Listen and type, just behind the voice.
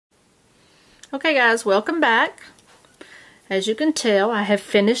Okay guys, welcome back. As you can tell, I have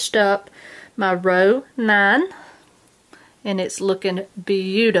finished up my row 9 and it's looking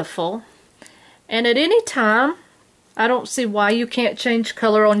beautiful. And at any time, I don't see why you can't change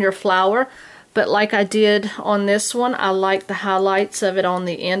color on your flower, but like I did on this one, I like the highlights of it on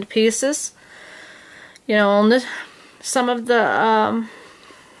the end pieces. You know, on some of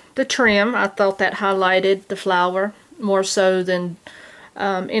the trim, I thought that highlighted the flower more so than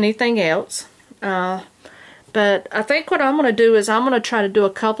anything else. But I think what I'm going to do is I'm going to try to do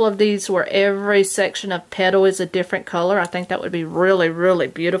a couple of these where every section of petal is a different color. I think that would be really, really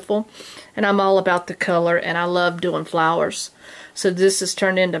beautiful. And I'm all about the color, and I love doing flowers. So this has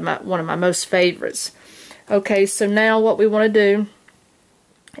turned into one of my most favorites. Okay, so now what we want to do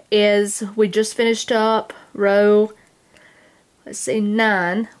is we just finished up row, let's see,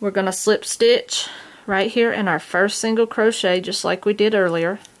 9. We're going to slip stitch right here in our first single crochet just like we did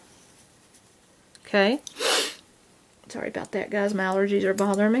earlier. Okay, sorry about that guys, my allergies are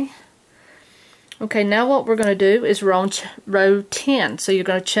bothering me. Okay, now what we're going to do is we're on row 10, so you're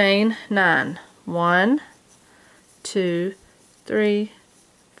going to chain 9. 1, 2, 3,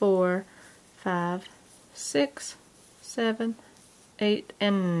 4, 5, 6, 7, 8,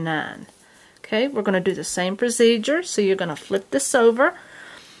 and 9. Okay, we're going to do the same procedure, so you're going to flip this over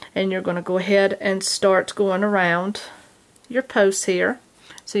and you're going to go ahead and start going around your posts here.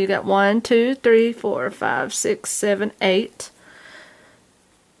 So you got 1, 2, 3, 4, 5, 6, 7, 8.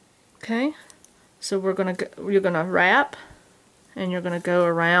 Okay, so you're gonna wrap, and you're gonna go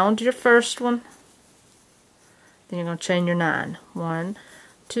around your first one. Then you're gonna chain your 9. 1,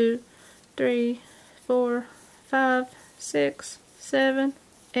 2, 3, 4, 5, 6, 7,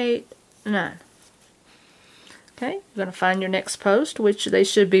 8, 9. Okay, you're gonna find your next post, which they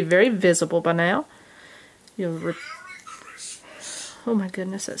should be very visible by now. You'll oh my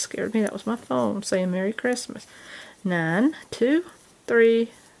goodness, that scared me. That was my phone saying Merry Christmas. 9, 2,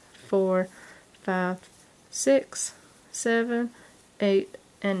 3, 4, 5, 6, 7, 8,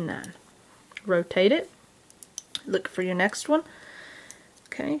 and 9. Rotate it. Look for your next one.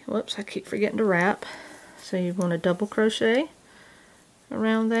 Okay, whoops, I keep forgetting to wrap. So you want to double crochet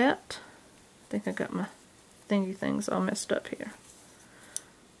around that. I think I got my thingy things all messed up here.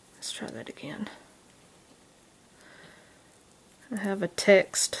 Let's try that again. I have a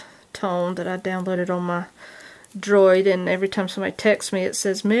text tone that I downloaded on my Droid, and every time somebody texts me it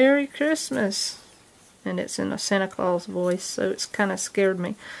says Merry Christmas, and it's in a Santa Claus voice, so it's kind of scared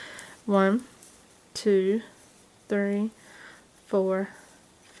me. 1, 2, 3, 4,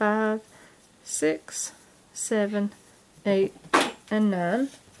 5, 6, 7, 8, and 9.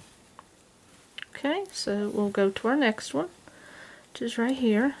 Okay, so we'll go to our next one, which is right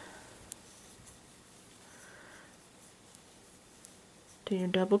here. Do your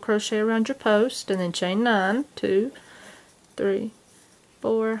double crochet around your post and then chain 9. 2, 3,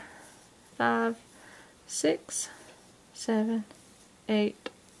 4, 5, 6, 7, 8,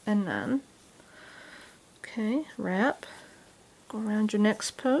 and 9. Okay, wrap. Go around your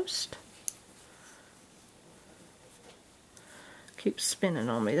next post. Keep spinning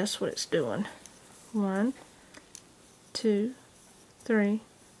on me, that's what it's doing. 1, 2, 3,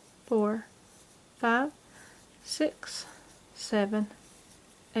 4, 5, 6, 7,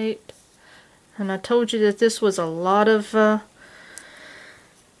 8. And I told you that this was a lot of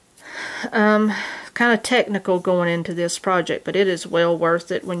kind of technical going into this project, but it is well worth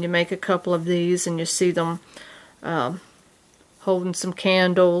it when you make a couple of these and you see them holding some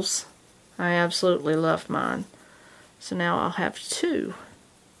candles. I absolutely love mine. So now I'll have 2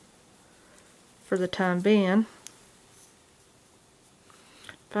 for the time being.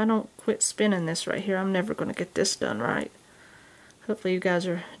 If I don't quit spinning this right here, I'm never going to get this done right. Hopefully you guys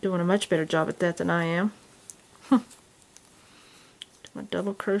are doing a much better job at that than I am. Do my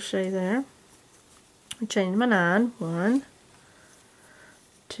double crochet there. I chain my 9. 1,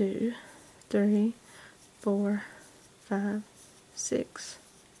 2, 3, 4, 5, 6,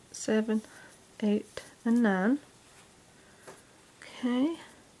 7, 8, and 9. Okay.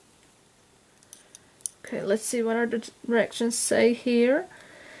 Okay, let's see what our directions say here.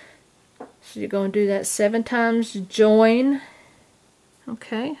 So you're going to do that 7 times, join.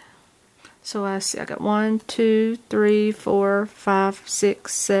 Okay, so I see I got 1, 2, 3, 4, 5,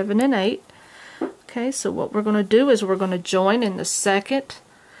 6, 7, and 8. Okay, so what we're going to do is we're going to join in the second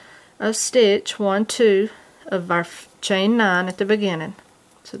stitch, 1, 2 of our chain 9 at the beginning.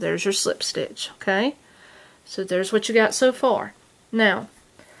 So there's your slip stitch. Okay, so there's what you got so far. Now,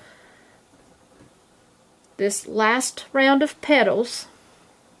 this last round of petals,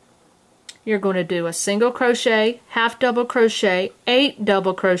 you're going to do a single crochet, half double crochet, 8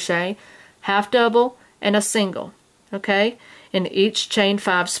 double crochet, half double, and a single, okay, in each chain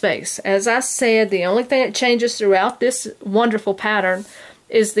 5 space. As I said, the only thing that changes throughout this wonderful pattern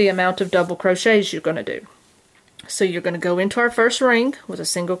is the amount of double crochets you're going to do. So you're going to go into our first ring with a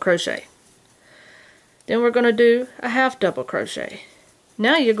single crochet. Then we're going to do a half double crochet.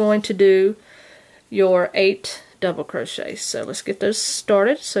 Now you're going to do your 8 double crochets. So let's get those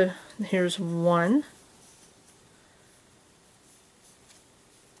started. So here's 1,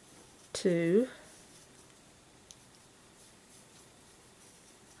 2,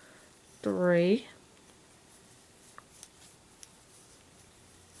 3,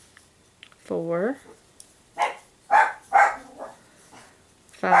 4,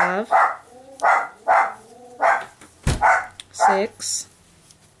 5, 6,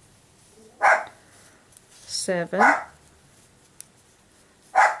 7,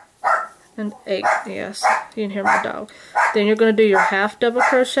 and 8. Yes, you can hear my dog. Then you're going to do your half double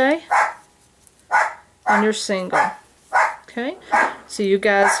crochet and your single. Okay, so you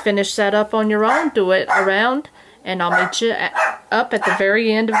guys finish that up on your own, do it around, and I'll meet you up at the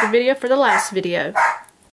very end of the video for the last video.